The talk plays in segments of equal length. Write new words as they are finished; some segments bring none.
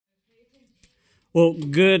Well,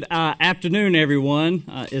 good afternoon, everyone.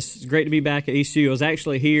 It's great to be back at ECU. I was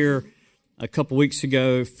actually here a couple weeks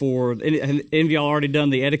ago for. Any of y'all already done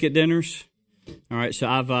the etiquette dinners? All right, so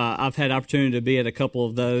I've had opportunity to be at a couple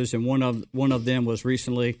of those, and one of them was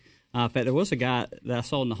recently. In fact, there was a guy that I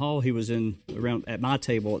saw in the hall. He was around at my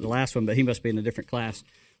table at the last one, but he must be in a different class.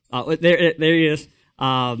 There he is.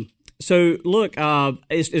 So look,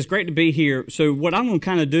 it's great to be here. So what I'm going to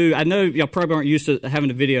kind of do, I know y'all probably aren't used to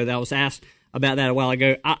having a video that I was asked about that a while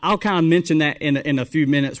ago. I'll kind of mention that in a few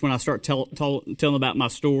minutes when I start telling about my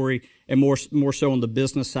story and more so on the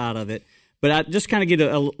business side of it. But I just kind of get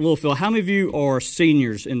a little feel. How many of you are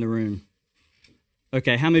seniors in the room?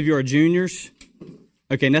 Okay, how many of you are juniors?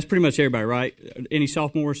 Okay, and that's pretty much everybody, right? Any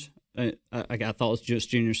sophomores? I thought it was just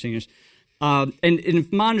juniors, seniors.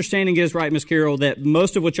 And my understanding is, right, Ms. Carroll, that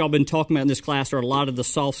most of what y'all been talking about in this class are a lot of the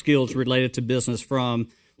soft skills related to business, from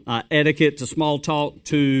etiquette to small talk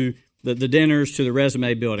to the dinners to the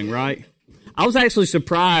resume building, right? I was actually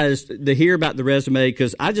surprised to hear about the resume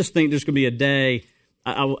because I just think there's going to be a day.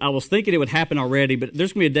 I was thinking it would happen already, but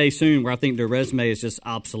there's going to be a day soon where I think the resume is just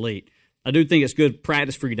obsolete. I do think it's good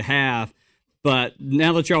practice for you to have, but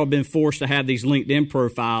now that y'all have been forced to have these LinkedIn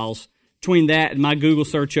profiles, between that and my Google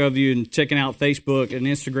search of you and checking out Facebook and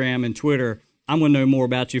Instagram and Twitter, I'm going to know more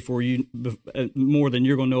about you more than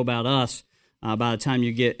you're going to know about us by the time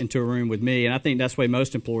you get into a room with me. And I think that's the way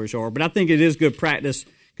most employers are. But I think it is good practice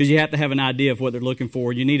because you have to have an idea of what they're looking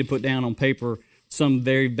for. You need to put down on paper some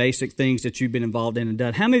very basic things that you've been involved in and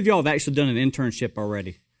done. How many of y'all have actually done an internship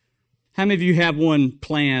already? How many of you have one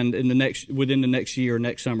planned within the next year or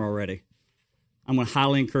next summer already? I'm going to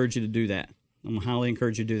highly encourage you to do that.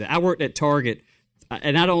 I worked at Target,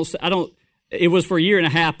 and I don't. It was for a year and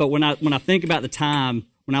a half, but when I think about the time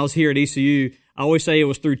when I was here at ECU, I always say it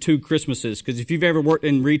was through 2 Christmases, because if you've ever worked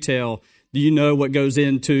in retail, you know what goes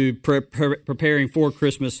into preparing for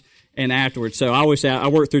Christmas and afterwards. So I always say I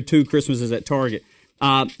worked through 2 Christmases at Target.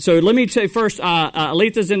 So let me tell you first,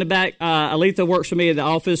 Aletha's in the back. Aletha works for me at the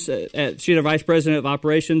office. She's the Vice President of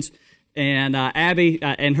Operations. And Abby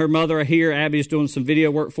and her mother are here. Abby's doing some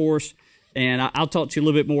video work for us. And I'll talk to you a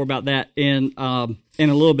little bit more about that in a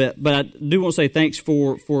little bit. But I do want to say thanks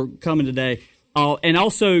for coming today. And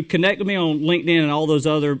also connect with me on LinkedIn and all those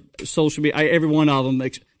other social media, every one of them.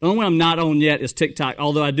 The only one I'm not on yet is TikTok,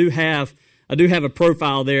 although I do have a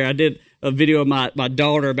profile there. I did a video of my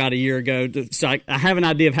daughter about a year ago, so I have an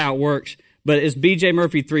idea of how it works. But it's BJ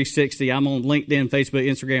Murphy 360. I'm on LinkedIn, Facebook,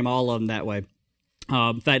 Instagram, all of them that way.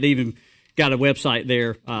 In fact, I even got a website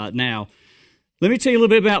there now. Let me tell you a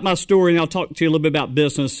little bit about my story, and I'll talk to you a little bit about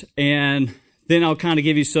business, and then I'll kind of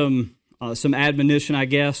give you some admonition, I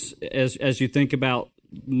guess, as you think about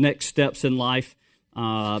next steps in life.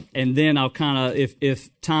 And then I'll kind of, if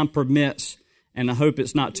time permits, and I hope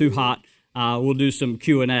it's not too hot, we'll do some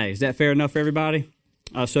Q&A. Is that fair enough for everybody?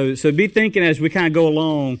 So be thinking as we kind of go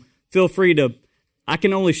along. Feel free to. I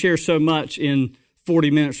can only share so much in 40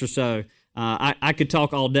 minutes or so. I could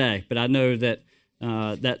talk all day, but I know that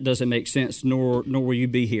that doesn't make sense, nor will you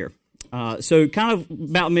be here. So kind of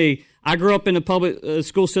about me, I grew up in the public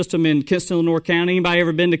school system in Kinston, Lenoir County. Anybody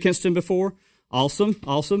ever been to Kinston before? Awesome.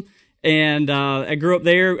 And I grew up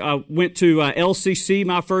there. I went to LCC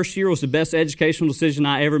my first year. It was the best educational decision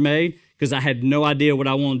I ever made because I had no idea what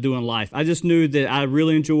I wanted to do in life. I just knew that I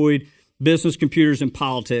really enjoyed business, computers, and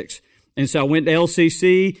politics. And so I went to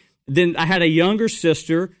LCC. Then I had a younger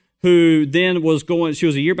sister who then she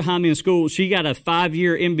was a year behind me in school. She got a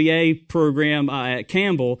 5-year MBA program at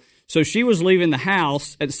Campbell. So she was leaving the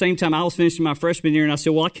house at the same time I was finishing my freshman year. And I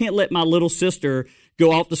said, well, I can't let my little sister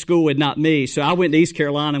go off to school and not me. So I went to East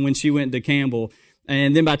Carolina when she went to Campbell.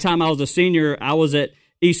 And then by the time I was a senior, I was at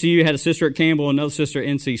ECU, had a sister at Campbell, another sister at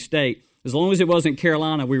NC State. As long as it wasn't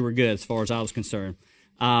Carolina, we were good as far as I was concerned.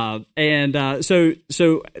 So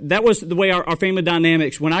that was the way our family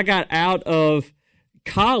dynamics. When I got out of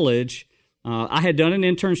college, I had done an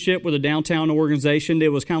internship with a downtown organization.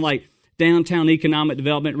 It was kind of like downtown economic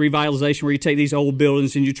development revitalization, where you take these old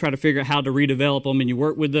buildings and you try to figure out how to redevelop them, and you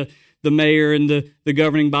work with the mayor and the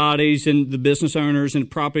governing bodies and the business owners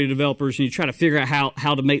and property developers, and you try to figure out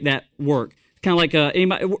how to make that work. Kind of like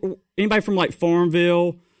anybody from like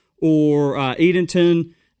Farmville or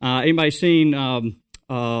Edenton. Anybody seen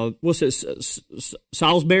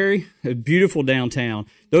Salisbury? A beautiful downtown.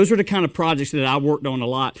 Those are the kind of projects that I worked on a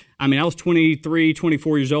lot. I mean, I was 23,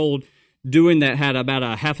 24 years old doing that, had about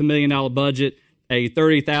a $500,000 budget, a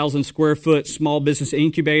 30,000 square foot small business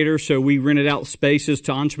incubator. So we rented out spaces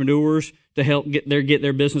to entrepreneurs to help get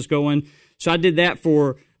their business going. So I did that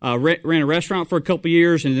for, ran a restaurant for a couple of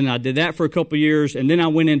years, and then I did that for a couple of years, and then I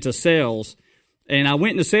went into sales. And I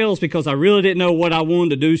went into sales because I really didn't know what I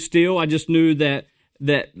wanted to do still. I just knew that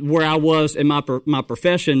where I was in my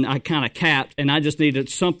profession, I kind of capped, and I just needed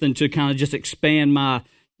something to kind of just expand my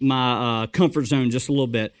comfort zone just a little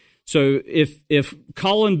bit. So if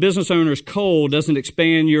calling business owners cold doesn't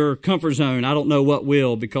expand your comfort zone, I don't know what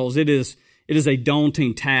will, because it is a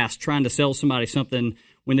daunting task trying to sell somebody something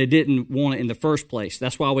when they didn't want it in the first place.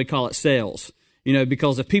 That's why we call it sales.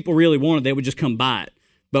 Because if people really wanted it, they would just come buy it.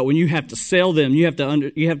 But when you have to sell them, you have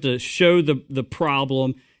to show the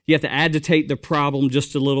problem. You have to agitate the problem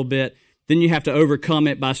just a little bit. Then you have to overcome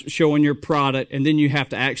it by showing your product, and then you have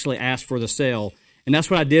to actually ask for the sale. And that's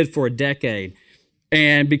what I did for a decade.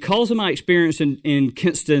 And because of my experience in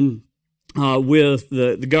Kinston with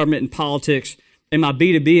the government and politics, and my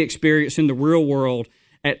B2B experience in the real world,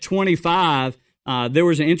 at 25, there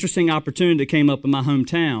was an interesting opportunity that came up in my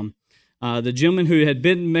hometown. The gentleman who had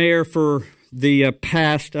been mayor for the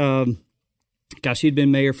past, he'd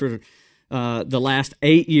been mayor for the last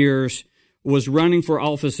 8 years, was running for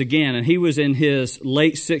office again, and he was in his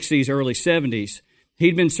late 60s, early 70s.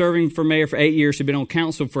 He'd been serving for mayor for 8 years. He'd been on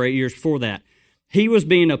council for 8 years before that. He was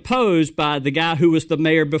being opposed by the guy who was the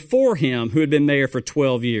mayor before him, who had been mayor for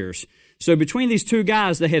 12 years. So between these two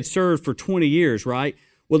guys, they had served for 20 years, right?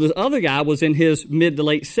 Well, the other guy was in his mid to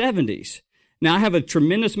late 70s. Now, I have a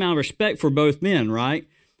tremendous amount of respect for both men, right?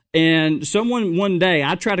 And one day,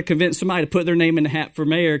 I tried to convince somebody to put their name in the hat for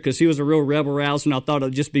mayor because he was a real rebel rouser, and I thought it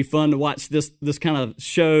would just be fun to watch this kind of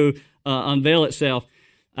show unveil itself.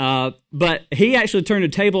 But he actually turned the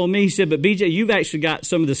table on me. He said, but BJ, you've actually got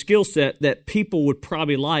some of the skill set that people would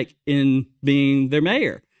probably like in being their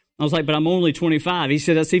mayor. I was like, but I'm only 25. He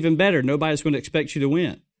said, that's even better. Nobody's going to expect you to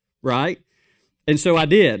win, right? And so I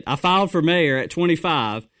did. I filed for mayor at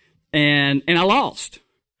 25, and I lost.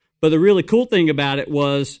 But the really cool thing about it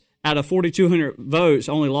was, out of 4,200 votes,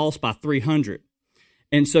 I only lost by 300.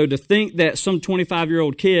 And so to think that some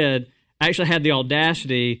 25-year-old kid actually had the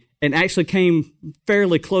audacity and actually came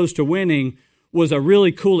fairly close to winning was a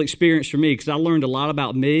really cool experience for me, because I learned a lot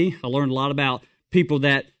about me. I learned a lot about people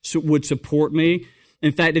that would support me.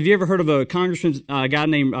 In fact, have you ever heard of a congressman, a guy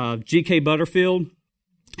named G.K. Butterfield?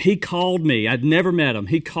 He called me. I'd never met him.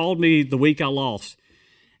 He called me the week I lost.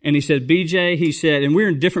 And he said, BJ, he said, and we're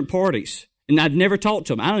in different parties. And I'd never talked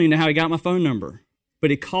to him. I don't even know how he got my phone number. But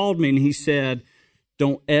he called me and he said,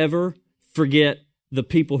 don't ever forget the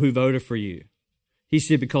people who voted for you. He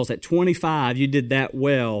said, because at 25, you did that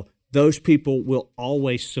well, those people will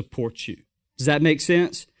always support you. Does that make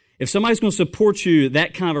sense? If somebody's going to support you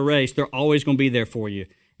that kind of a race, they're always going to be there for you.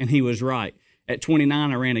 And he was right. At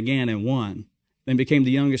 29, I ran again and won, and became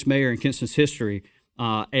the youngest mayor in Kinston's history,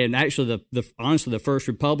 and actually honestly the first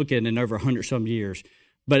Republican in over 100-some years.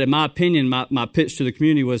 But in my opinion, my pitch to the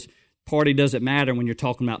community was, party doesn't matter when you're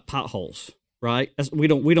talking about potholes, right? We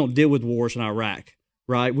don't deal with wars in Iraq,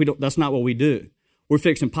 right? That's not what we do. We're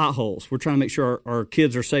fixing potholes. We're trying to make sure our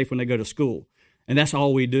kids are safe when they go to school, and that's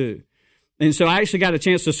all we do. And so I actually got a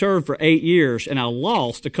chance to serve for 8 years, and I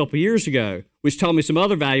lost a couple years ago, which taught me some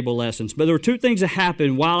other valuable lessons. But there were two things that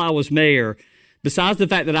happened while I was mayor, besides the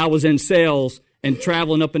fact that I was in sales and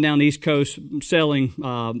traveling up and down the East Coast selling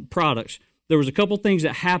products. There was a couple things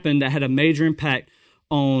that happened that had a major impact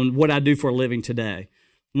on what I do for a living today.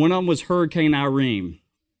 One of them was Hurricane Irene.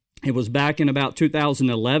 It was back in about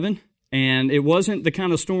 2011, and it wasn't the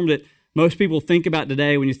kind of storm that most people think about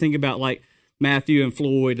today when you think about like Matthew and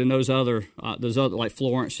Floyd and those other like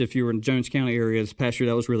Florence, if you were in Jones County area this past year,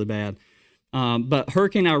 that was really bad. But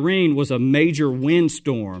Hurricane Irene was a major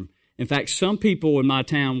windstorm. In fact, some people in my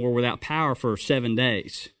town were without power for 7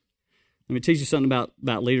 days. Let me teach you something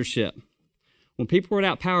about leadership. When people are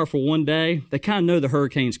without power for 1 day, they kind of know the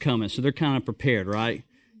hurricane's coming, so they're kind of prepared, right?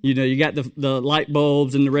 You know, you got the light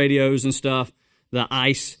bulbs and the radios and stuff, the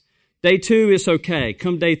ice. Day 2, it's okay.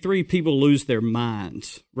 Come day 3, people lose their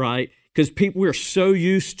minds, right? Because we're so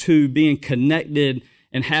used to being connected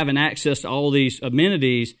and having access to all these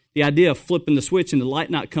amenities, the idea of flipping the switch and the light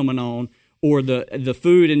not coming on, or the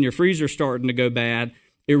food in your freezer starting to go bad,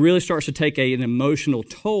 it really starts to take an emotional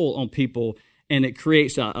toll on people, and it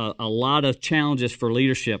creates a lot of challenges for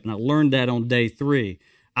leadership. And I learned that on day 3.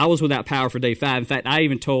 I was without power for day 5. In fact, I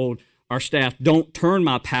even told our staff, don't turn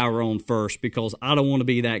my power on first, because I don't want to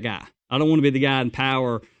be that guy. I don't want to be the guy in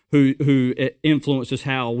power who influences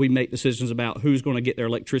how we make decisions about who's going to get their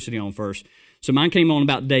electricity on first. So mine came on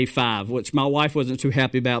about day 5, which my wife wasn't too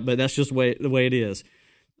happy about, but that's just the way it is.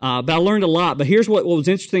 But I learned a lot. But here's what was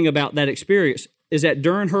interesting about that experience is that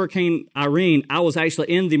during Hurricane Irene, I was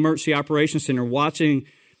actually in the Emergency Operations Center watching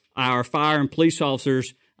our fire and police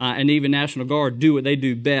officers and even National Guard do what they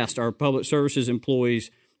do best, our public services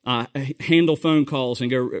employees, handle phone calls and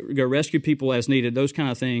go rescue people as needed, those kind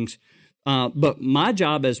of things. But my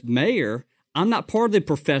job as mayor, I'm not part of the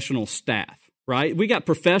professional staff, right? We got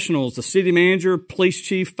professionals, the city manager, police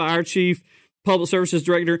chief, fire chief, public services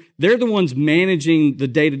director. They're the ones managing the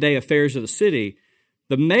day-to-day affairs of the city.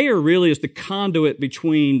 The mayor really is the conduit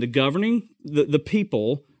between the governing, the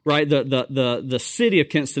people, right? The city of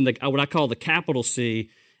Kinston, what I call the capital C,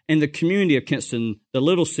 and the community of Kinston, the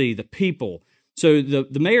little c, the people. So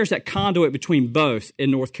the mayor is that conduit between both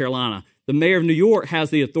in North Carolina. The mayor of New York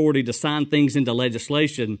has the authority to sign things into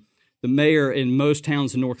legislation. The mayor in most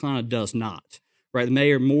towns in North Carolina does not. Right? The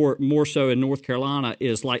mayor more so in North Carolina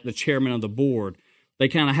is like the chairman of the board. They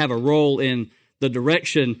kind of have a role in the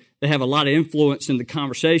direction. They have a lot of influence in the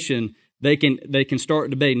conversation. They can start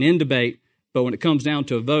debate and end debate, but when it comes down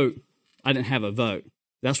to a vote, I didn't have a vote.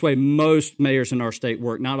 That's the way most mayors in our state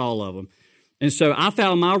work, not all of them. And so I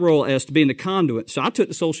found my role as to being the conduit. So I took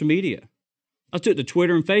to social media. I took to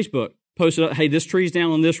Twitter and Facebook, posted up, hey, this tree's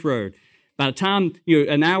down on this road. By the time,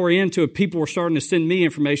 an hour into it, people were starting to send me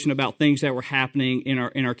information about things that were happening in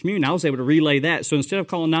our community. I was able to relay that. So instead of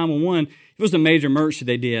calling 911, it was a major emergency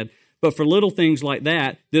they did. But for little things like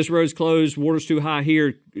that, this road's closed, water's too high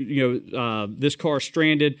here, this car's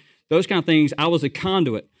stranded, those kind of things, I was a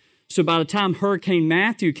conduit. So by the time Hurricane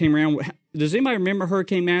Matthew came around, does anybody remember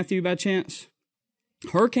Hurricane Matthew by chance?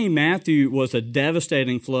 Hurricane Matthew was a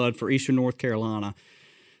devastating flood for eastern North Carolina.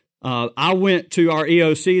 I went to our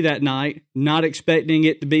EOC that night, not expecting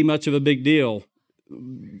it to be much of a big deal.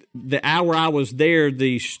 The hour I was there,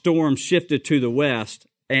 the storm shifted to the west,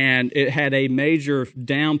 and it had a major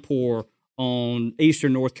downpour on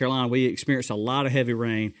eastern North Carolina. We experienced a lot of heavy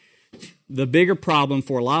rain. The bigger problem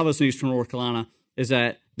for a lot of us in eastern North Carolina is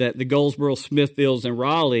that the Goldsboro, Smithfields, and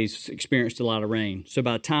Raleighs experienced a lot of rain. So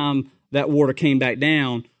by the time that water came back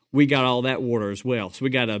down, we got all that water as well. So we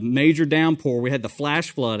got a major downpour. We had the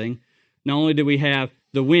flash flooding. Not only did we have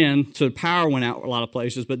the wind, so the power went out a lot of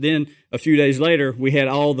places, but then a few days later, we had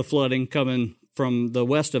all the flooding coming from the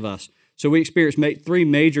west of us. So we experienced three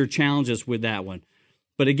major challenges with that one.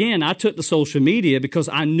 But again, I took to social media because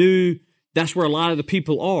I knew that's where a lot of the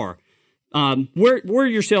people are. Where are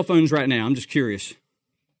your cell phones right now? I'm just curious.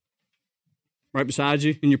 Right beside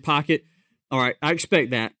you, in your pocket? All right, I expect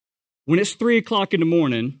that. When it's 3 o'clock in the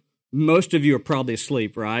morning, most of you are probably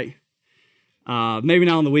asleep, right? Maybe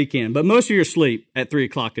not on the weekend, but most of you are asleep at 3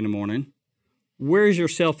 o'clock in the morning. Where is your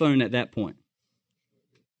cell phone at that point?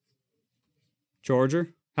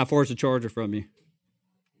 Charger? How far is the charger from you?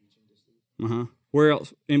 Where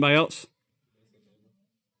else? Anybody else?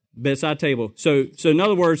 Bedside table. So in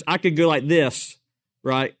other words, I could go like this,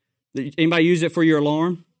 right? Anybody use it for your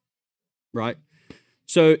alarm? Right?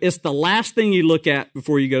 So it's the last thing you look at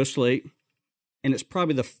before you go to sleep, and it's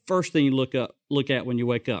probably the first thing you look at when you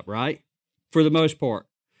wake up, right? For the most part.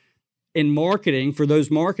 In marketing, for those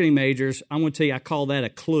marketing majors, I'm going to tell you, I call that a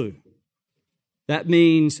clue. That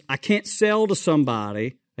means I can't sell to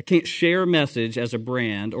somebody, I can't share a message as a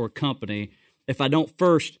brand or a company if I don't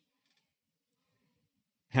first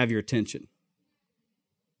have your attention,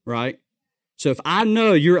 right? So if I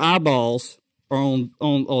know your eyeballs are on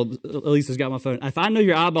Lisa's got my phone. If I know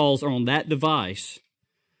your eyeballs are on that device,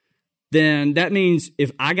 then that means if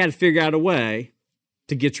I got to figure out a way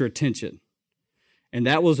to get your attention. And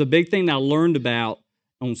that was a big thing that I learned about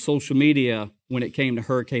on social media when it came to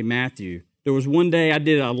Hurricane Matthew. There was one day I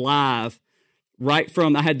did a live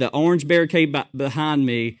I had the orange barricade behind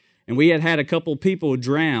me, and we had a couple of people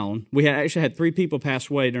drown. We actually had 3 people pass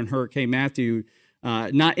away during Hurricane Matthew,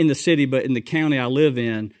 not in the city, but in the county I live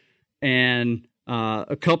in. And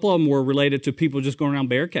a couple of them were related to people just going around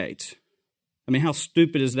barricades. I mean, how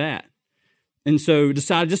stupid is that? And so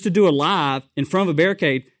decided just to do a live in front of a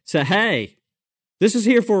barricade, say, hey, this is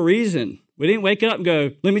here for a reason. We didn't wake up and go,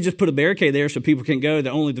 let me just put a barricade there so people can go, that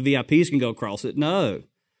only the VIPs can go across it. No.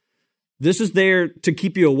 This is there to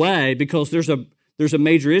keep you away because there's a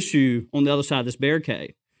major issue on the other side of this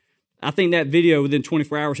barricade. I think that video within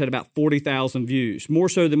 24 hours had about 40,000 views, more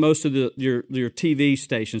so than most of your TV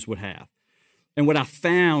stations would have. And what I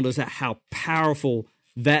found is that how powerful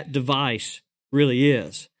that device really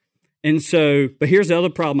is. And so, but here's the other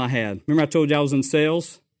problem I had. Remember I told you I was in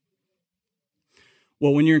sales?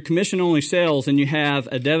 Well, when you're in commission-only sales and you have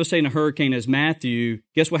a devastating hurricane as Matthew,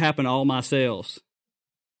 guess what happened to all my sales?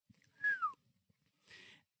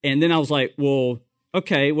 And then I was like, well,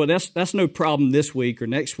 okay, well, that's no problem this week or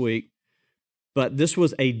next week, but this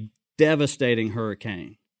was a devastating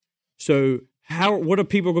hurricane. So what are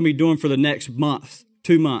people going to be doing for the next month,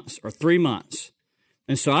 2 months, or 3 months?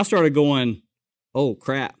 And so I started going, oh,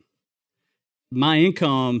 crap. My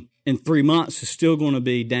income in 3 months is still going to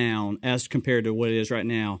be down as compared to what it is right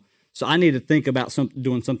now. So I need to think about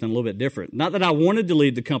doing something a little bit different. Not that I wanted to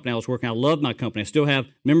leave the company I was working. I love my company. I still have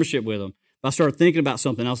membership with them. But I started thinking about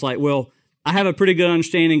something. I was like, well, I have a pretty good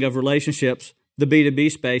understanding of relationships, the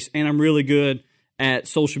B2B space, and I'm really good at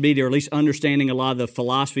social media, or at least understanding a lot of the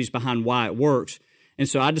philosophies behind why it works. And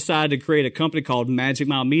so I decided to create a company called Magic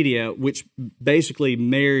Mile Media, which basically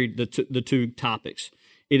married the two topics.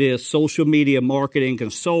 It is social media marketing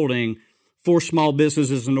consulting for small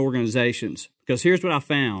businesses and organizations. Because here's what I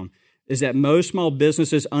found, is that most small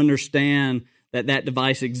businesses understand that that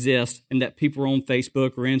device exists and that people are on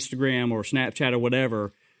Facebook or Instagram or Snapchat or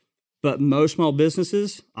whatever. But most small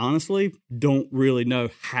businesses, honestly, don't really know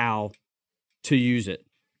how to use it.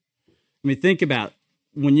 I mean, think about it.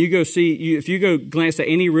 When you go if you go glance at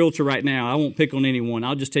any realtor right now, I won't pick on anyone.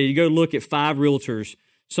 I'll just tell you, go look at 5 realtors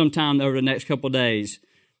sometime over the next couple of days.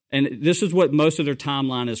 And this is what most of their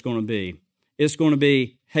timeline is going to be. It's going to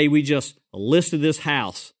be, hey, we just listed this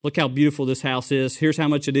house. Look how beautiful this house is. Here's how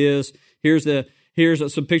much it is. Here's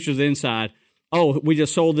some pictures of the inside. Oh, we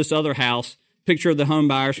just sold this other house. Picture of the home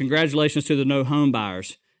buyers. Congratulations to the no home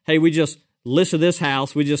buyers. Hey, we just listed this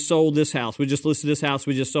house. We just sold this house. We just listed this house.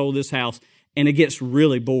 We just sold this house. And it gets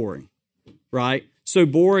really boring, right? So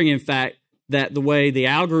boring, in fact, that the way the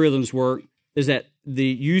algorithms work is that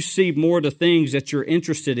you see more of the things that you're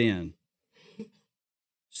interested in.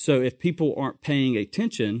 So if people aren't paying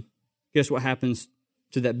attention, guess what happens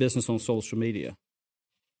to that business on social media?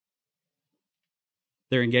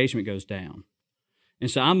 Their engagement goes down.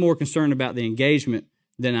 And so I'm more concerned about the engagement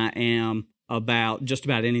than I am about just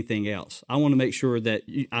about anything else. I want to make sure that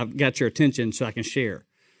I've got your attention so I can share.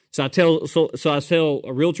 So I tell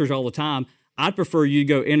realtors all the time, I'd prefer you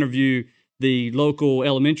go interview the local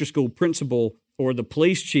elementary school principal or the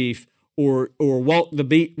police chief or walk the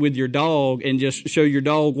beat with your dog and just show your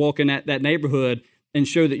dog walking at that neighborhood and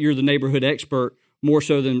show that you're the neighborhood expert more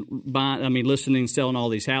so than listening and selling all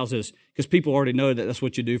these houses, because people already know that that's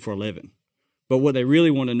what you do for a living. But what they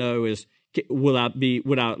really want to know is, do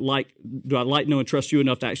I like, know and trust you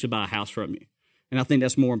enough to actually buy a house from you? And I think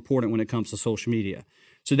that's more important when it comes to social media.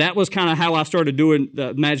 So that was kind of how I started doing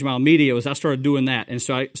the Magic Mile Media, was I started doing that. And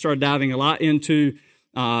so I started diving a lot into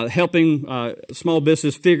helping small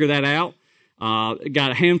business figure that out.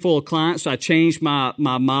 Got a handful of clients. So I changed my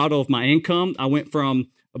model of my income. I went from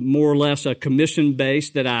more or less a commission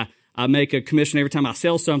base that I make a commission every time I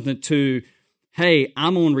sell something to, hey,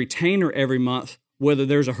 I'm on retainer every month, whether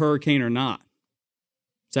there's a hurricane or not.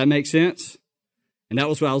 Does that make sense? And that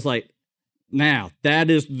was what I was like, now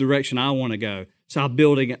that is the direction I want to go. So I'm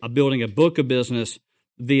building a book of business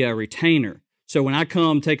via retainer. So when I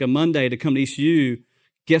take a Monday to come to ECU,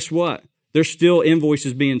 guess what? There's still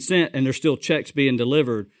invoices being sent and there's still checks being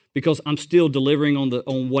delivered because I'm still delivering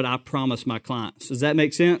on what I promised my clients. Does that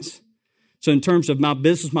make sense? So in terms of my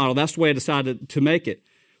business model, that's the way I decided to make it.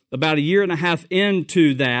 About a year and a half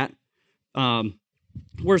into that,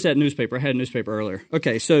 where's that newspaper? I had a newspaper earlier.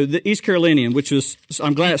 Okay, so the East Carolinian, which was,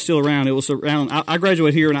 I'm glad it's still around. It was around, I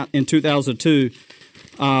graduated here in 2002.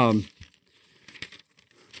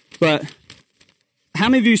 But how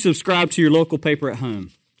many of you subscribe to your local paper at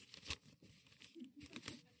home?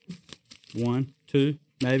 1, 2,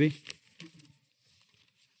 maybe.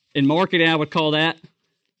 In marketing, I would call that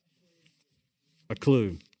a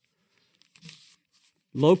clue.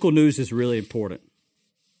 Local news is really important.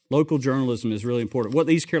 Local journalism is really important. What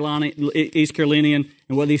the East Carolinian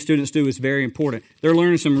and what these students do is very important. They're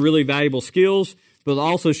learning some really valuable skills, but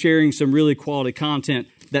also sharing some really quality content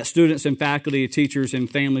that students and faculty, teachers, and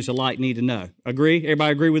families alike need to know. Agree?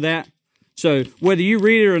 Everybody agree with that? So whether you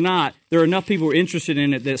read it or not, there are enough people interested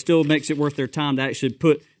in it that still makes it worth their time to actually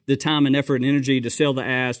put the time and effort and energy to sell the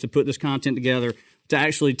ads, to put this content together, to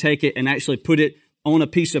actually take it and actually put it on a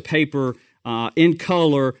piece of paper in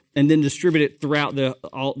color, and then distribute it throughout the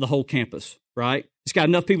whole campus, right? It's got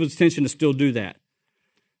enough people's attention to still do that.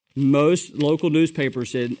 Most local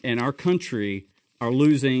newspapers in our country are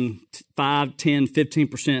losing 5, 10,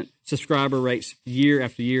 15% subscriber rates year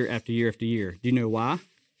after year after year after year. Do you know why?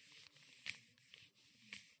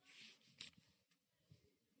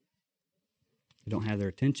 They don't have their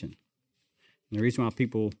attention. And the reason why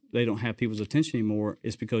they don't have people's attention anymore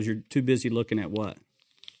is because you're too busy looking at what?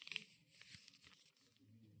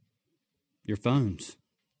 Your phones,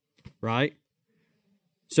 right?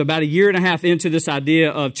 So about a year and a half into this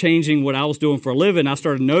idea of changing what I was doing for a living, I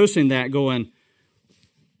started noticing that going,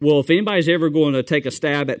 well, if anybody's ever going to take a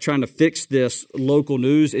stab at trying to fix this local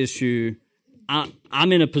news issue,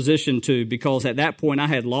 I'm in a position to, because at that point I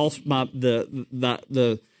had lost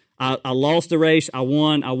I lost the race, I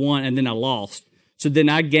won, and then I lost. So then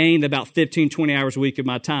I gained about 15, 20 hours a week of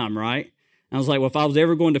my time, right? And I was like, well, if I was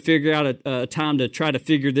ever going to figure out a time to try to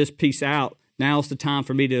figure this piece out, now's the time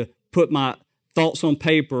for me to put my thoughts on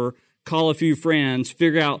paper, call a few friends,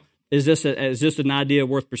 figure out, is this an idea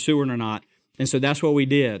worth pursuing or not? And so that's what we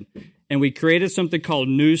did. And we created something called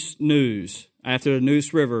Noose News after the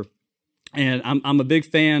Noose River. And I'm a big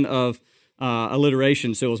fan of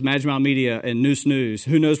alliteration. So it was Magi Media and Noose News.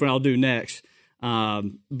 Who knows what I'll do next?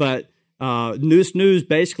 But Noose News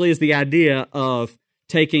basically is the idea of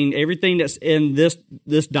taking everything that's in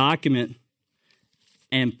this document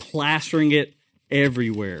and plastering it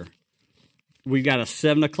everywhere. We've got a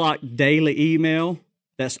 7 o'clock daily email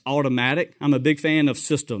that's automatic. I'm a big fan of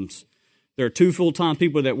systems. There are 2 full-time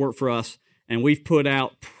people that work for us, and we've put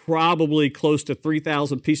out probably close to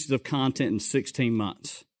 3,000 pieces of content in 16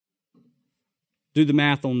 months. Do the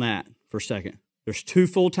math on that for a second. There's 2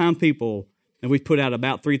 full-time people, and we've put out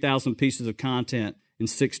about 3,000 pieces of content in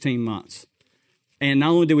 16 months. And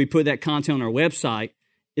not only do we put that content on our website,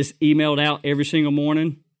 it's emailed out every single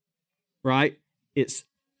morning, right? It's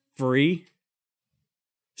free.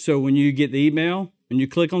 So when you get the email and you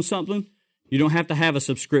click on something, you don't have to have a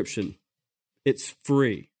subscription. It's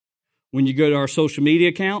free. When you go to our social media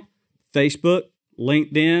account, Facebook,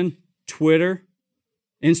 LinkedIn, Twitter,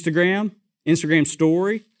 Instagram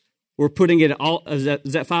story, we're putting it all, is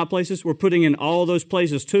that 5 places? We're putting in all those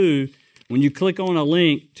places too. When you click on a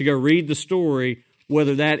link to go read the story,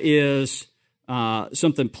 whether that is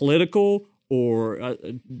something political or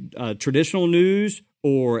traditional news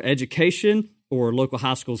or education or local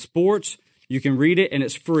high school sports, you can read it and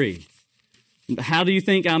it's free. How do you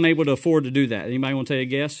think I'm able to afford to do that? Anybody want to take a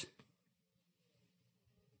guess?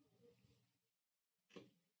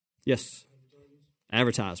 Yes.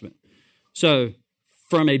 Advertisement. So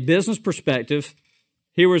from a business perspective,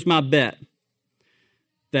 here was my bet,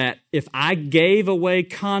 that if I gave away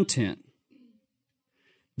content,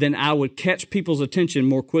 then I would catch people's attention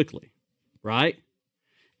more quickly, right?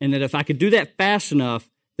 And that if I could do that fast enough,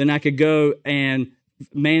 then I could go and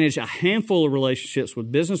manage a handful of relationships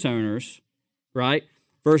with business owners, right?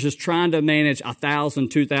 Versus trying to manage 1,000,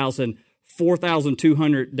 2,000,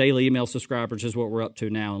 4,200 daily email subscribers is what we're up to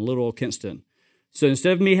now in Little Old Kinston. So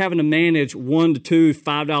instead of me having to manage $1 to $2,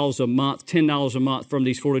 $5 a month, $10 a month from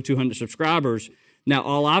these 4,200 subscribers, now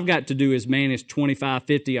all I've got to do is manage 25,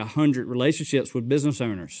 50, 100 relationships with business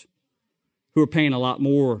owners who are paying a lot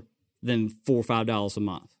more than $4 or $5 a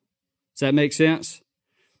month. Does that make sense?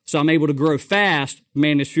 So I'm able to grow fast,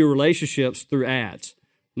 manage fewer relationships through ads.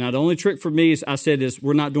 Now, the only trick for me, is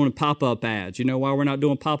we're not doing pop-up ads. You know why we're not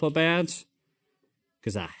doing pop-up ads?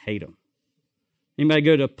 Because I hate them. Anybody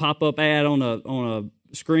go to a pop-up ad on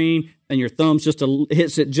a screen and your thumb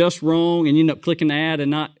hits it just wrong and you end up clicking the ad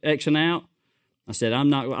and not Xing out? I said, I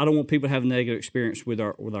don't want people to have a negative experience with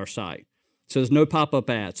our site. So there's no pop-up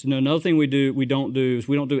ads. Another thing we don't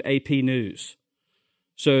do AP News.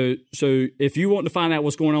 So if you want to find out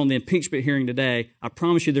what's going on in the impeachment hearing today, I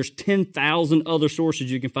promise you there's 10,000 other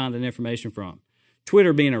sources you can find that information from.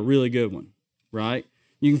 Twitter being a really good one, right?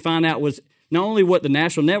 You can find out not only what the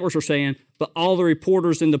national networks are saying, but all the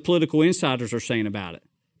reporters and the political insiders are saying about it.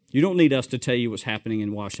 You don't need us to tell you what's happening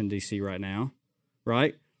in Washington, D.C. right now,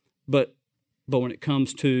 right? But when it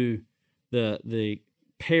comes to the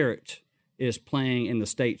Parrot is playing in the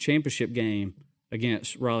state championship game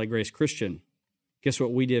against Raleigh Grace Christian, guess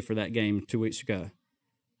what we did for that game 2 weeks ago?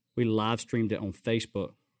 We live streamed it on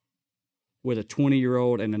Facebook with a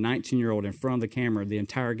 20-year-old and a 19-year-old in front of the camera the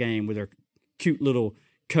entire game with their cute little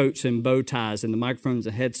coats and bow ties and the microphones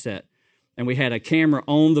and headset. And we had a camera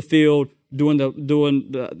on the field doing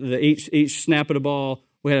each snap of the ball.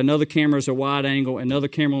 We had another camera as a wide angle, another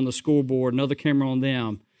camera on the scoreboard, another camera on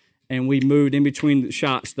them, and we moved in between the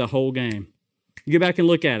shots the whole game. You go back and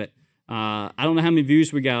look at it. I don't know how many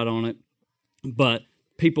views we got on it, but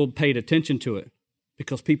people paid attention to it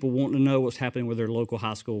because people want to know what's happening with their local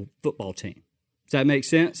high school football team. Does that make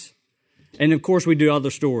sense? And, of course, we do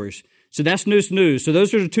other stories. So that's Noose News. So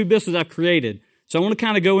those are the 2 businesses I've created. So I want to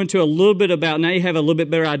kind of go into a little bit about, now you have a little bit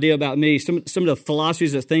better idea about me, some of the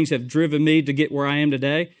philosophies that things have driven me to get where I am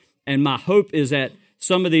today. And my hope is that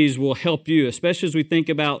some of these will help you, especially as we think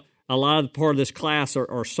about a lot of part of this class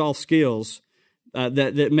are soft skills,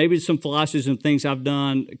 that maybe some philosophies and things I've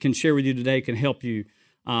done can share with you today can help you.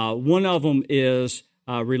 One of them is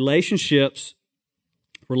relationships.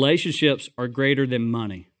 Relationships are greater than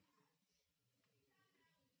money.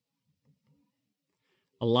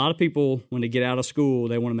 A lot of people, when they get out of school,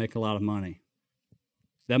 they want to make a lot of money.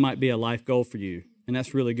 That might be a life goal for you, and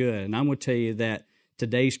that's really good. And I'm going to tell you that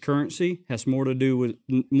today's currency has more to do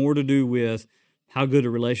with how good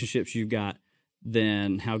of relationships you've got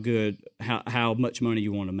than how much money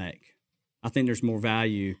you want to make. I think there's more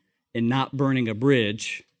value in not burning a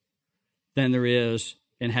bridge than there is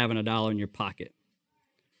in having $1 in your pocket.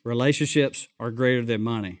 Relationships are greater than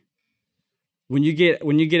money. When you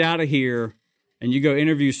get out of here and you go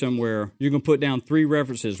interview somewhere, you're going to put down 3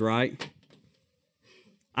 references, right?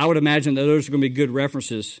 I would imagine that those are going to be good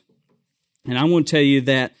references. And I'm going to tell you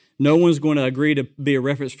that no one's going to agree to be a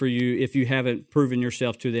reference for you if you haven't proven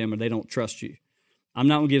yourself to them or they don't trust you. I'm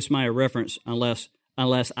not going to give somebody a reference unless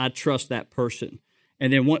I trust that person.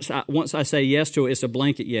 And then once I say yes to it, it's a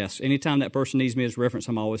blanket yes. Anytime that person needs me as a reference,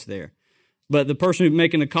 I'm always there. But the person who's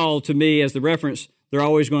making the call to me as the reference, they're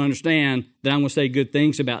always going to understand that I'm going to say good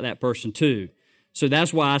things about that person too. So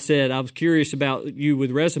that's why I said I was curious about you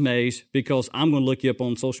with resumes, because I'm going to look you up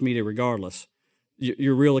on social media regardless,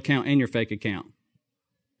 your real account and your fake account.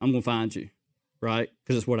 I'm going to find you, right?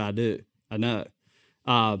 Because it's what I do. I know.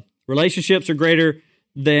 Relationships are greater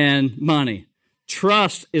than money.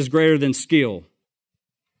 Trust is greater than skill,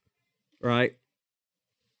 right?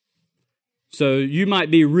 So you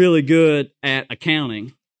might be really good at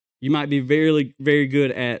accounting. You might be very, very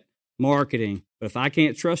good at marketing. But if I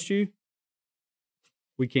can't trust you,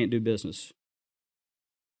 we can't do business.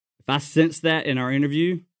 If I sense that in our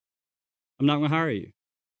interview, I'm not going to hire you.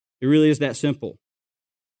 It really is that simple.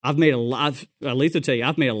 I've made a lot, Letha will tell you,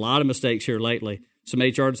 I've made a lot of mistakes here lately. Some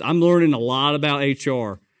HR, I'm learning a lot about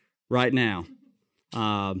HR right now.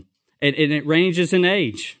 And it ranges in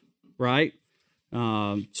age, right?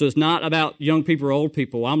 So it's not about young people or old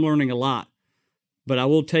people. I'm learning a lot. But I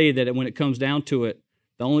will tell you that when it comes down to it,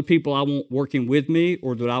 the only people I want working with me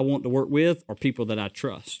or that I want to work with are people that I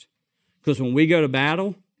trust. Because when we go to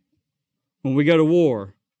battle, when we go to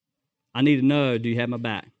war, I need to know, do you have my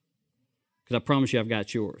back? Because I promise you I've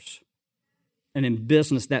got yours. And in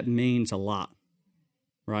business, that means a lot,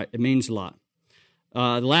 right? It means a lot.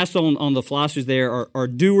 The last on the philosophies there are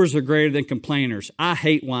doers are greater than complainers. I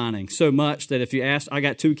hate whining so much that if you ask, I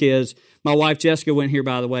got 2 kids. My wife, Jessica, went here,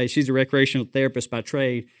 by the way. She's a recreational therapist by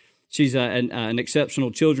trade. She's an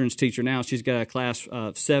exceptional children's teacher now. She's got a class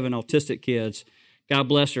of 7 autistic kids. God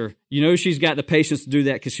bless her. You know she's got the patience to do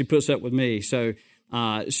that because she puts up with me. So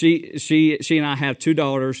she and I have 2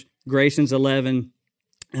 daughters. Grayson's 11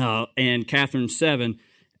 and Catherine's 7.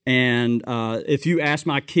 And if you ask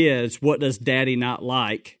my kids, what does Daddy not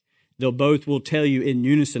like, they'll both will tell you in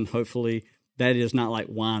unison, hopefully, that it is not like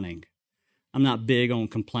whining. I'm not big on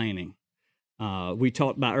complaining. We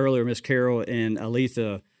talked about earlier, Miss Carol and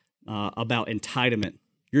Letha, about entitlement.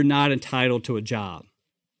 You're not entitled to a job,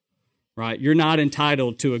 right? You're not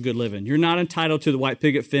entitled to a good living. You're not entitled to the white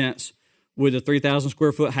picket fence with a 3,000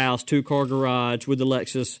 square foot house, 2-car garage with the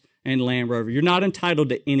Lexus and Land Rover. You're not entitled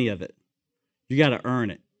to any of it. You got to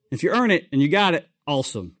earn it. If you earn it and you got it,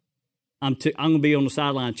 awesome. I'm going to be on the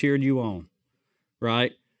sideline cheering you on,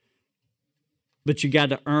 right? But you got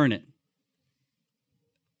to earn it.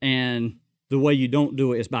 And the way you don't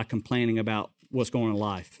do it is by complaining about what's going on in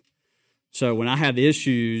life. So when I have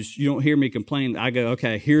issues, you don't hear me complain. I go,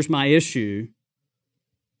 okay, here's my issue.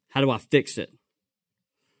 How do I fix it?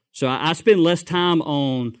 So I spend less time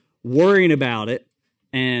on worrying about it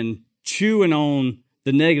and chewing on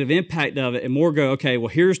the negative impact of it, and more go, okay, well,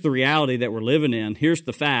 here's the reality that we're living in. Here's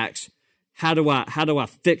the facts. How do I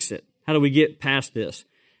fix it? How do we get past this?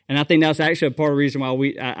 And I think that's actually a part of the reason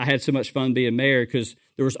why I had so much fun being mayor, because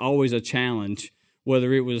there was always a challenge,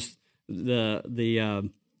 whether it was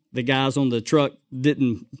the guys on the truck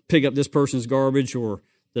didn't pick up this person's garbage, or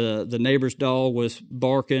the neighbor's dog was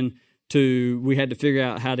barking, to we had to figure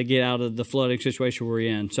out how to get out of the flooding situation we're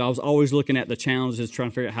in. So I was always looking at the challenges, trying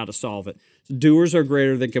to figure out how to solve it. So doers are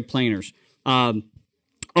greater than complainers. I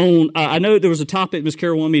know there was a topic Ms.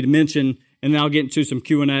 Carol wanted me to mention, and then I'll get into some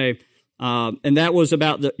Q&A, and that was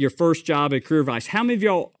about your first job at Career Advice. How many of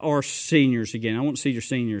y'all are seniors again? I want to see your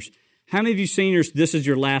seniors. How many of you seniors, this is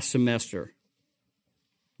your last semester?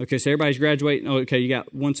 Okay, so everybody's graduating. Oh, okay, you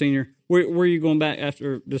got one senior. Where are you going back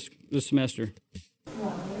after this semester?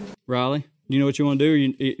 Raleigh. Do you know what you want to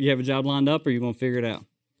do? You have a job lined up, or are you going to figure it out?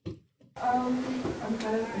 I'm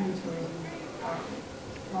kind of in between.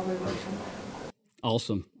 Probably work from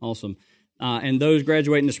home. Awesome. And those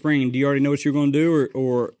graduating this spring, do you already know what you're going to do,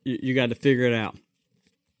 or you got to figure it out?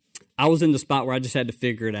 I was in the spot where I just had to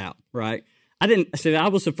figure it out, right? I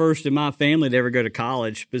was the first in my family to ever go to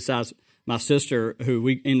college, besides my sister, who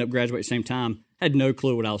we ended up graduating at the same time. I had no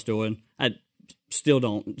clue what I was doing. I still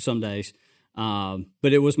don't some days.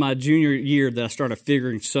 But it was my junior year that I started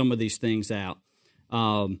figuring some of these things out.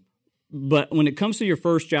 But when it comes to your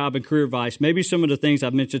first job in Career Advice, maybe some of the things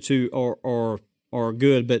I've mentioned to are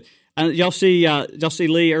good. But Y'all see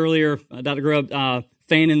Lee earlier, Dr. Grubb,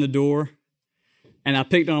 fanning the door? And I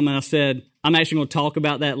picked on him and I said, I'm actually going to talk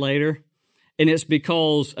about that later. And it's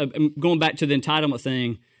because, going back to the entitlement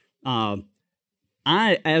thing,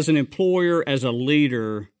 I, as an employer, as a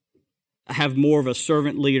leader, have more of a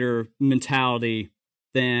servant leader mentality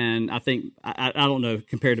than I think, I don't know,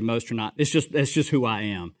 compared to most or not. That's just who I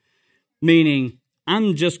am. Meaning,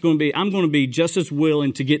 I'm going to be just as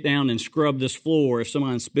willing to get down and scrub this floor if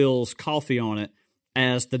someone spills coffee on it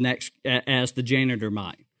as the janitor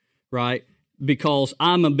might, right? Because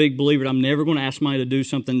I'm a big believer that I'm never going to ask somebody to do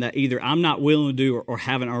something that either I'm not willing to do or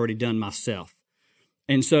haven't already done myself.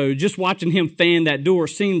 And so just watching him fan that door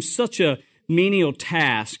seems such a menial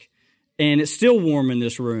task, and it's still warm in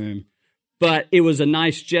this room, but it was a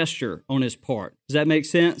nice gesture on his part. Does that make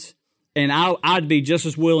sense? And I'd be just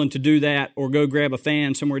as willing to do that or go grab a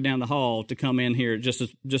fan somewhere down the hall to come in here just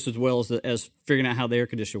as well as figuring out how the air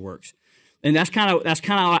conditioner works. And that's kind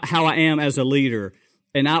of how I am as a leader.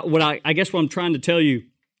 And I guess what I'm trying to tell you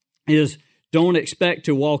is don't expect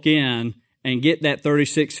to walk in and get that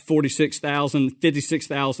 $36,000, $46,000,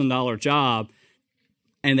 $56,000 job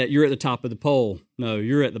and that you're at the top of the pole. No,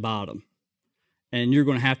 you're at the bottom. And you're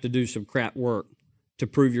going to have to do some crap work to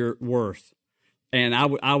prove your worth. And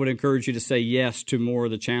I would encourage you to say yes to more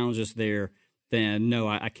of the challenges there than no,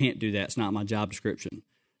 I can't do that. It's not my job description.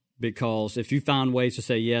 Because if you find ways to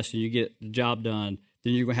say yes and you get the job done,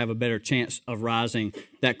 then you're going to have a better chance of rising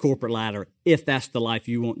that corporate ladder if that's the life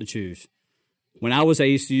you want to choose. When I was at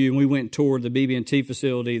ECU and we went and toured the BB&T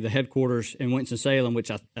facility, the headquarters in Winston-Salem,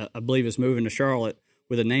 which I believe is moving to Charlotte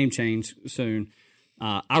with a name change soon,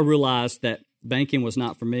 I realized that banking was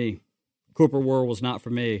not for me. Corporate world was not for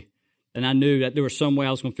me. And I knew that there was some way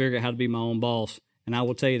I was going to figure out how to be my own boss. And I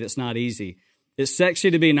will tell you that's not easy. It's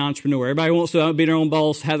sexy to be an entrepreneur. Everybody wants to be their own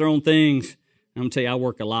boss, have their own things. I'm going to tell you, I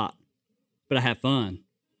work a lot. But I have fun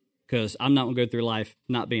because I'm not going to go through life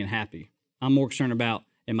not being happy. I'm more concerned about,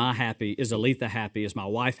 am I happy? Is Aletha happy? Is my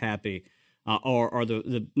wife happy? Or are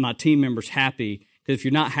my team members happy? Because if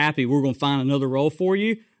you're not happy, we're going to find another role for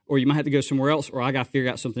you, or you might have to go somewhere else, or I got to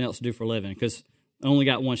figure out something else to do for a living because I only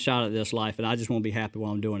got one shot at this life, and I just want to be happy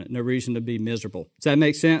while I'm doing it. No reason to be miserable. Does that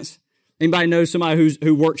make sense? Anybody know somebody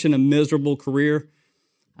who works in a miserable career?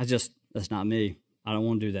 That's not me. I don't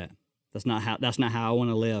want to do that. That's not how I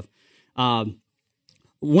want to live.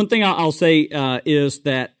 One thing I'll say is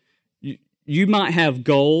that you might have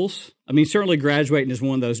goals. I mean, certainly graduating is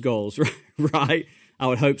one of those goals, right? I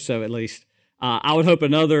would hope so, at least. I would hope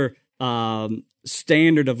another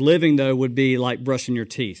standard of living, though, would be like brushing your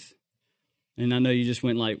teeth. And I know you just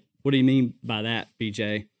went like, what do you mean by that,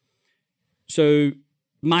 BJ? So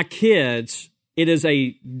my kids, it is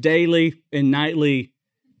a daily and nightly,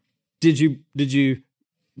 did you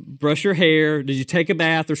brush your hair? Did you take a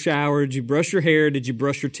bath or shower? Did you brush your hair? Did you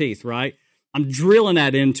brush your teeth, right? I'm drilling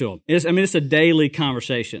that into them. It's a daily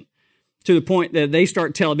conversation to the point that they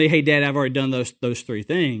start telling me, hey, Dad, I've already done those three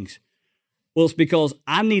things. Well, it's because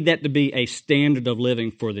I need that to be a standard of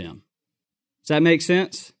living for them. Does that make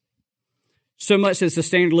sense? So much it's a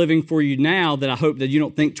standard of living for you now that I hope that you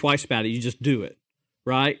don't think twice about it. You just do it,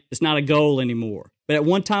 right? It's not a goal anymore. But at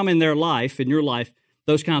one time in their life, in your life,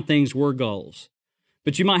 those kind of things were goals.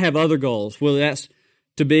 But you might have other goals, whether that's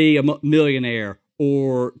to be a millionaire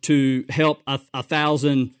or to help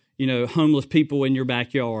 1,000, homeless people in your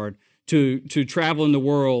backyard, to travel in the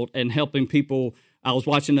world and helping people. I was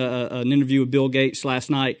watching an interview with Bill Gates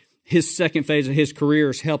last night. His second phase of his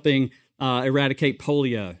career is helping eradicate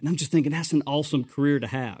polio. And I'm just thinking that's an awesome career to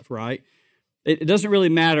have, right? It doesn't really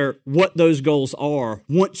matter what those goals are.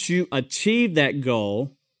 Once you achieve that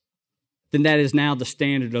goal, then that is now the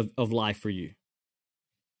standard of life for you.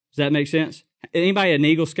 Does that make sense? Anybody an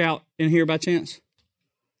Eagle Scout in here by chance?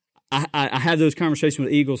 I have those conversations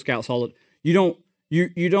with Eagle Scouts all the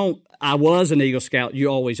you don't. I was an Eagle Scout. You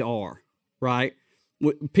always are, right?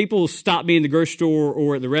 When people stop me in the grocery store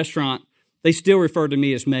or at the restaurant, they still refer to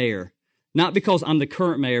me as mayor. Not because I'm the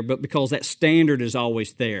current mayor, but because that standard is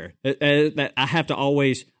always there. That I have to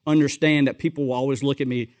always understand that people will always look at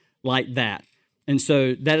me like that. And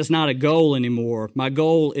so that is not a goal anymore. My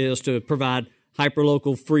goal is to provide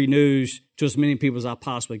hyperlocal free news to as many people as I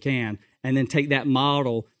possibly can, and then take that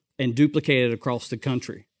model and duplicate it across the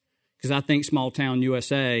country. Because I think small town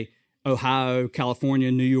USA, Ohio,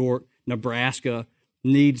 California, New York, Nebraska,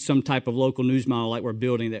 need some type of local news model like we're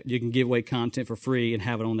building that you can give away content for free and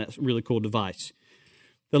have it on that really cool device.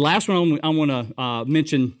 The last one I want to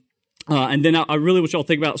mention, and then I really want y'all to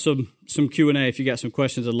think about some Q&A. If you got some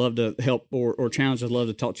questions, I'd love to help, or challenges, I'd love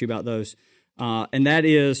to talk to you about those. And that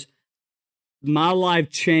is, my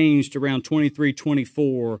life changed around 23,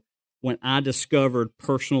 24 when I discovered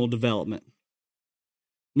personal development,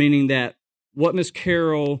 meaning that what Miss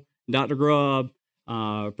Carroll, Dr. Grubb,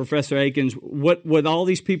 Professor Akins, what all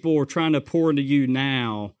these people are trying to pour into you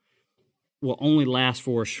now will only last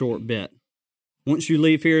for a short bit. Once you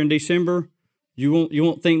leave here in December, you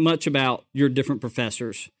won't think much about your different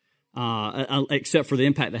professors, except for the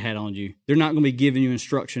impact they had on you. They're not going to be giving you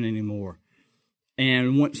instruction anymore.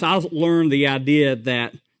 And once I learned the idea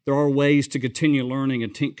that there are ways to continue learning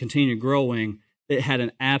and continue growing, it had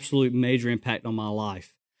an absolute major impact on my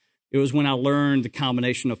life. It was when I learned the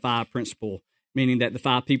combination of 5 principle, meaning that the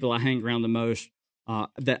 5 people I hang around the most,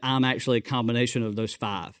 that I'm actually a combination of those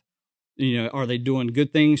 5. Are they doing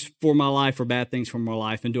good things for my life or bad things for my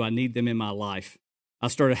life, and do I need them in my life? I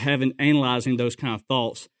started analyzing those kind of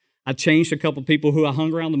thoughts. I changed a couple of people who I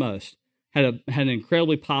hung around the most, had an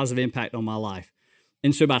incredibly positive impact on my life.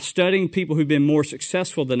 And so by studying people who've been more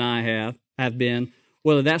successful than I have been,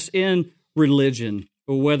 whether that's in religion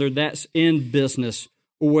or whether that's in business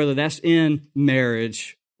or whether that's in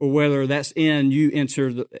marriage or whether that's in you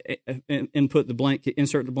insert the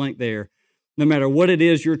blank there, no matter what it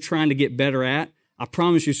is you're trying to get better at, I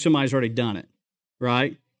promise you somebody's already done it,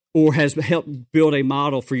 right? Or has helped build a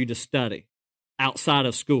model for you to study outside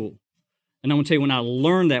of school. And I'm going to tell you, when I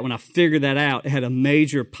learned that, when I figured that out, it had a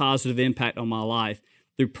major positive impact on my life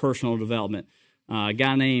through personal development. A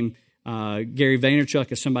guy named Gary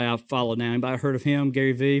Vaynerchuk is somebody I follow now. Anybody heard of him,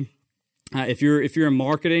 Gary V? If you're in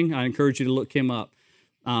marketing, I encourage you to look him up.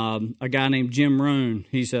 A guy named Jim Rohn,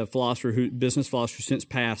 he's a business philosopher since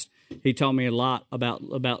passed. He taught me a lot about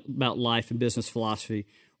life and business philosophy.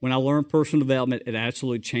 When I learned personal development, it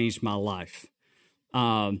absolutely changed my life.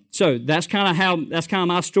 So that's kind of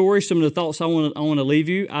my story. Some of the thoughts I want to leave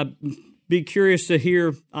you. I'd be curious to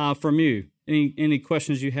hear from you. Any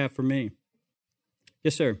questions you have for me?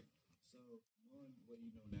 Yes, sir. So, knowing what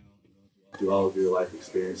you know now, through all of your life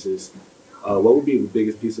experiences, what would be the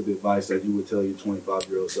biggest piece of advice that you would tell your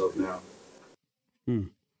 25-year-old self now?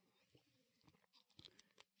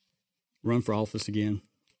 Run for office again.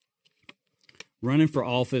 Running for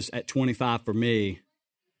office at 25 for me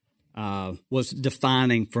was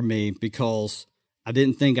defining for me because I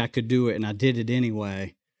didn't think I could do it, and I did it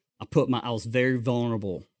anyway. I was very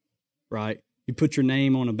vulnerable, right? You put your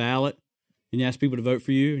name on a ballot, and you ask people to vote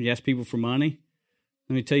for you, and you ask people for money.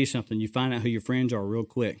 Let me tell you something. You find out who your friends are real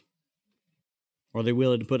quick. Are they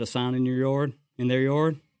willing to put a sign in their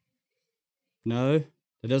yard? No.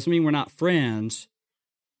 That doesn't mean we're not friends,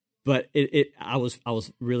 but I was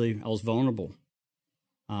vulnerable.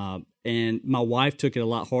 And my wife took it a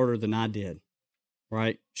lot harder than I did,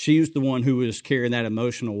 right? She was the one who was carrying that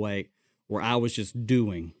emotional weight where I was just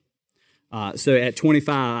doing. So at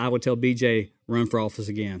 25, I would tell BJ, run for office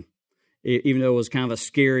again. Even though it was kind of a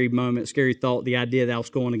scary moment, scary thought, the idea that I was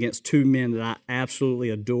going against 2 men that I absolutely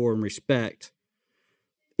adore and respect.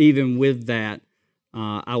 Even with that,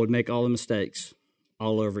 I would make all the mistakes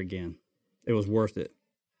all over again. It was worth it.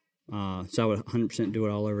 So I would 100% do it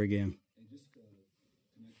all over again.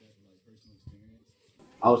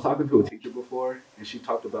 I was talking to a teacher before, and she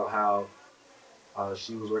talked about how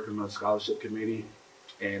she was working on a scholarship committee,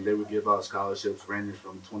 and they would give out scholarships ranging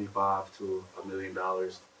from $25,000 to $1 million.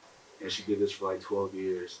 And she did this for like 12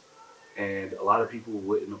 years. And a lot of people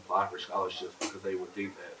wouldn't apply for scholarships because they would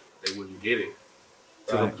think that they wouldn't get it.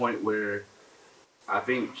 To the point where I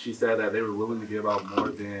think she said that they were willing to give out more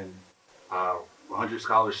than 100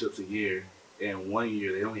 scholarships a year. And 1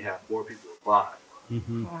 year, they only had 4 people apply.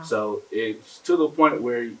 Mm-hmm. Wow. So it's to the point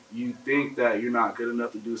where you think that you're not good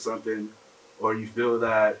enough to do something, or you feel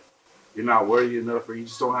that you're not worthy enough, or you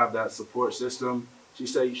just don't have that support system. She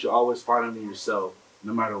said you should always find it in yourself,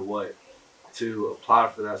 no matter what, to apply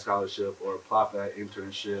for that scholarship or apply for that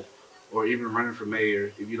internship, or even running for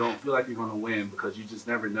mayor if you don't feel like you're going to win, because you just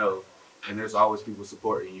never know. And there's always people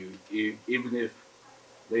supporting you. Even if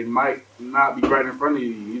they might not be right in front of you,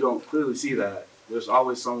 you don't clearly see that. There's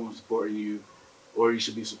always someone supporting you, or you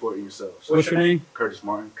should be supporting yourself. So, what's your name? Curtis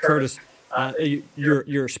Martin. Curtis,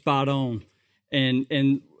 you're spot on. And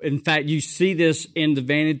in fact, you see this in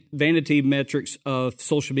the vanity metrics of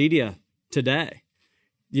social media today.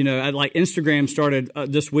 You know, like Instagram started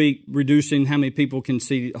this week reducing how many people can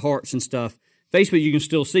see hearts and stuff. Facebook, you can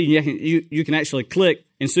still see. You can actually click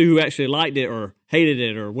and see who actually liked it or hated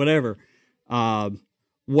it or whatever.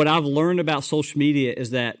 What I've learned about social media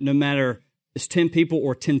is that no matter it's 10 people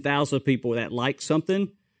or 10,000 people that like something,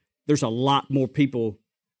 there's a lot more people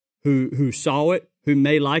who saw it, who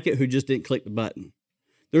may like it, who just didn't click the button.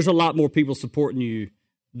 There's a lot more people supporting you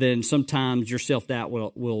than sometimes your self-doubt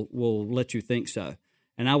will let you think so.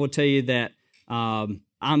 And I will tell you that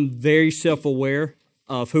I'm very self-aware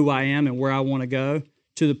of who I am and where I want to go,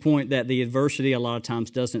 to the point that the adversity a lot of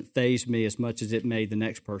times doesn't faze me as much as it may the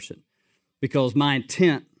next person. Because my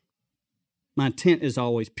intent is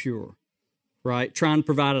always pure, right? Trying to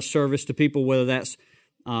provide a service to people, whether that's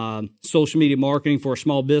social media marketing for a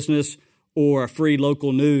small business or a free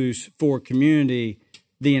local news for a community,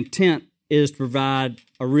 the intent is to provide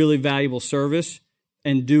a really valuable service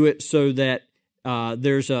and do it so that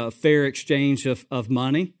there's a fair exchange of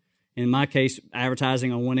money. In my case,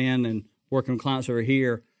 advertising on one end and working with clients over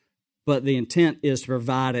here. But the intent is to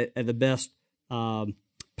provide it at the best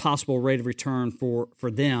possible rate of return for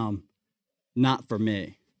them, not for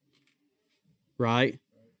me. Right?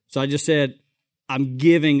 So I just said, I'm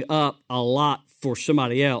giving up a lot for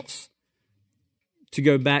somebody else. To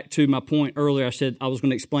go back to my point earlier, I said I was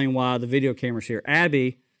going to explain why the video camera's here.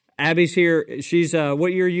 Abby's here. She's,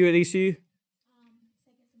 what year are you at ECU? Second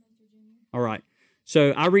semester junior. All right.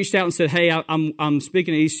 So I reached out and said, hey, I'm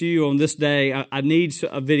speaking at ECU on this day. I need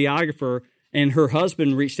a videographer. And her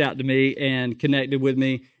husband reached out to me and connected with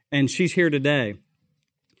me, and she's here today.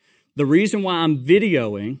 The reason why I'm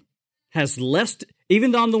videoing has less,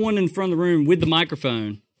 even though I'm the one in front of the room with the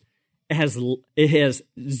microphone, it has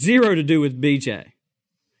zero to do with BJ.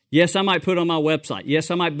 Yes, I might put it on my website.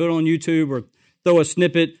 Yes, I might put it on YouTube or throw a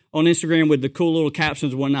snippet on Instagram with the cool little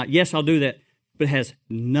captions and whatnot. Yes, I'll do that, but it has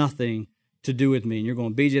nothing to do with me. And you're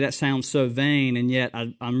going, BJ, that sounds so vain, and yet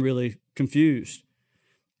I'm really confused.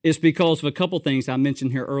 It's because of a couple things I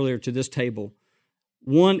mentioned here earlier to this table.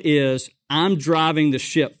 One is I'm driving the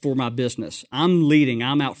ship for my business. I'm leading.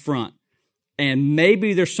 I'm out front. And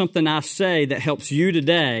maybe there's something I say that helps you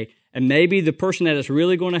today, and maybe the person that is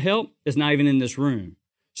really going to help is not even in this room.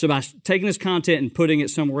 So by taking this content and putting it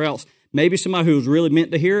somewhere else, maybe somebody who's really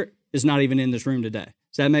meant to hear it is not even in this room today.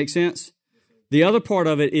 Does that make sense? The other part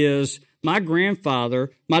of it is my grandfather,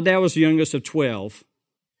 my dad was the youngest of 12,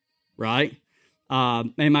 right?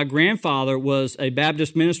 And my grandfather was a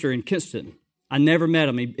Baptist minister in Kinston. I never met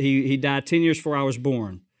him. He died 10 years before I was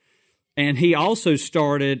born. And he also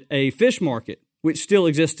started a fish market, which still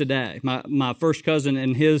exists today. My first cousin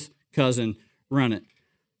and his cousin run it.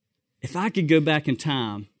 If I could go back in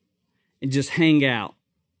time and just hang out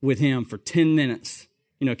with him for 10 minutes,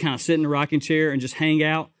 kind of sit in the rocking chair and just hang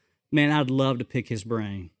out, man, I'd love to pick his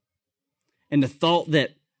brain. And the thought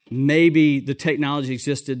that maybe the technology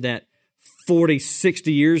existed that 40,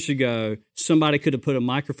 60 years ago, somebody could have put a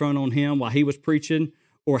microphone on him while he was preaching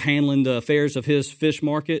or handling the affairs of his fish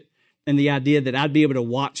market, and the idea that I'd be able to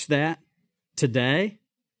watch that today,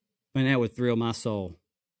 man, that would thrill my soul.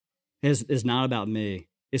 It's not about me.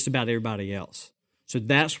 It's about everybody else. So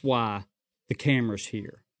that's why the camera's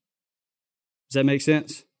here. Does that make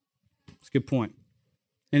sense? That's a good point.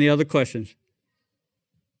 Any other questions?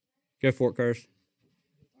 Go for it, Curtis.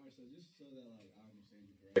 All right, so just so that I understand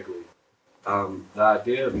you correctly, the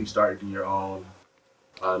idea of you starting your own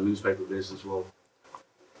newspaper business, well,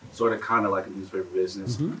 sort of kind of like a newspaper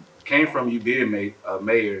business, came from you being a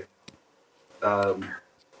mayor.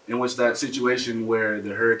 In which that situation where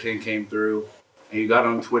the hurricane came through and you got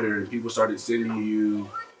on Twitter and people started sending you,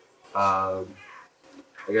 I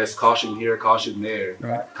guess, caution here, caution there,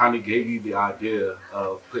 right, kind of gave you the idea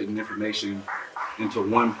of putting information into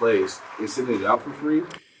one place and sending it out for free?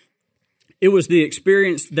 It was the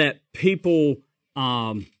experience that people,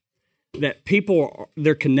 they're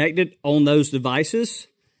connected on those devices,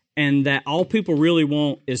 and that all people really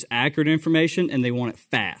want is accurate information, and they want it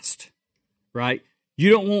fast, right? You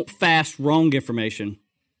don't want fast, wrong information,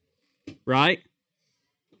 right?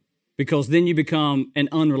 Because then you become an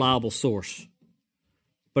unreliable source.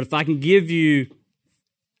 But if I can give you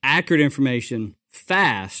accurate information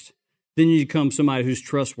fast, then you become somebody who's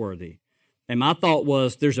trustworthy. And my thought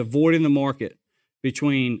was there's a void in the market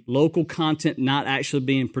between local content not actually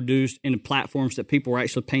being produced in the platforms that people are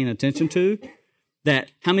actually paying attention to.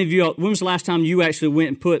 That how many of you, when was the last time you actually went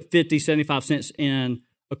and put 50, 75 cents in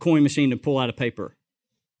a coin machine to pull out a paper?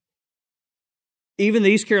 Even the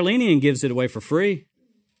East Carolinian gives it away for free,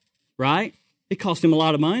 right? It cost him a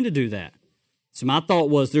lot of money to do that. So my thought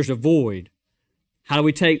was there's a void. How do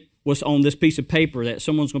we take what's on this piece of paper that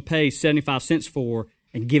someone's going to pay 75 cents for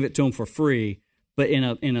and give it to them for free, but in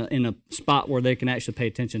a spot where they can actually pay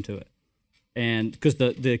attention to it? And because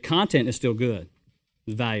the content is still good,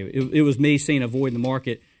 the value. It was me seeing a void in the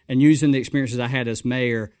market and using the experiences I had as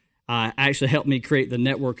mayor actually helped me create the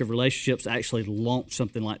network of relationships to actually launch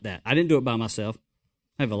something like that. I didn't do it by myself.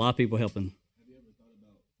 I have a lot of people helping. Have you ever thought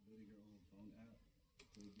about building your own phone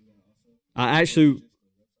app? Can you do that also? I actually,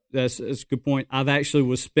 that's a good point. I've actually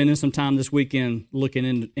was spending some time this weekend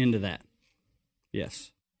looking into that.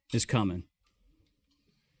 Yes, it's coming.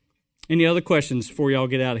 Any other questions before y'all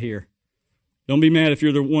get out of here? Don't be mad if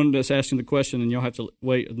you're the one that's asking the question and y'all have to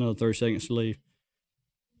wait another 30 seconds to leave.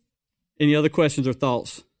 Any other questions or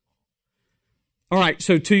thoughts? All right,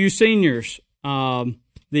 so to you seniors,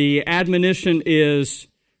 the admonition is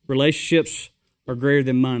relationships are greater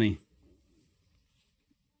than money.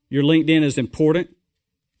 Your LinkedIn is important.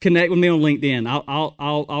 Connect with me on LinkedIn.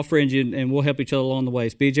 I'll friend you and we'll help each other along the way.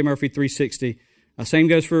 It's BJ Murphy 360. Same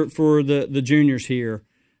goes for the juniors here.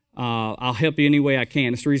 I'll help you any way I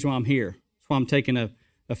can. That's the reason why I'm here. That's why I'm taking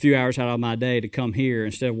a few hours out of my day to come here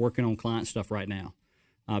instead of working on client stuff right now.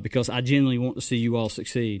 Because I genuinely want to see you all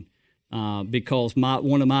succeed. Because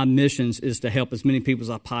one of my missions is to help as many people as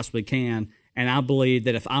I possibly can. And I believe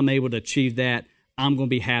that if I'm able to achieve that, I'm going to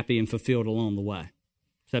be happy and fulfilled along the way.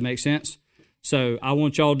 Does that make sense? So I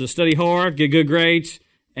want y'all to study hard, get good grades,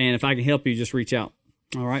 and if I can help you, just reach out.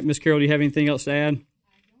 All right, Miss Carol, do you have anything else to add?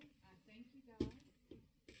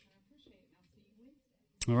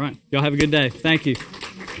 All right, y'all have a good day. Thank you.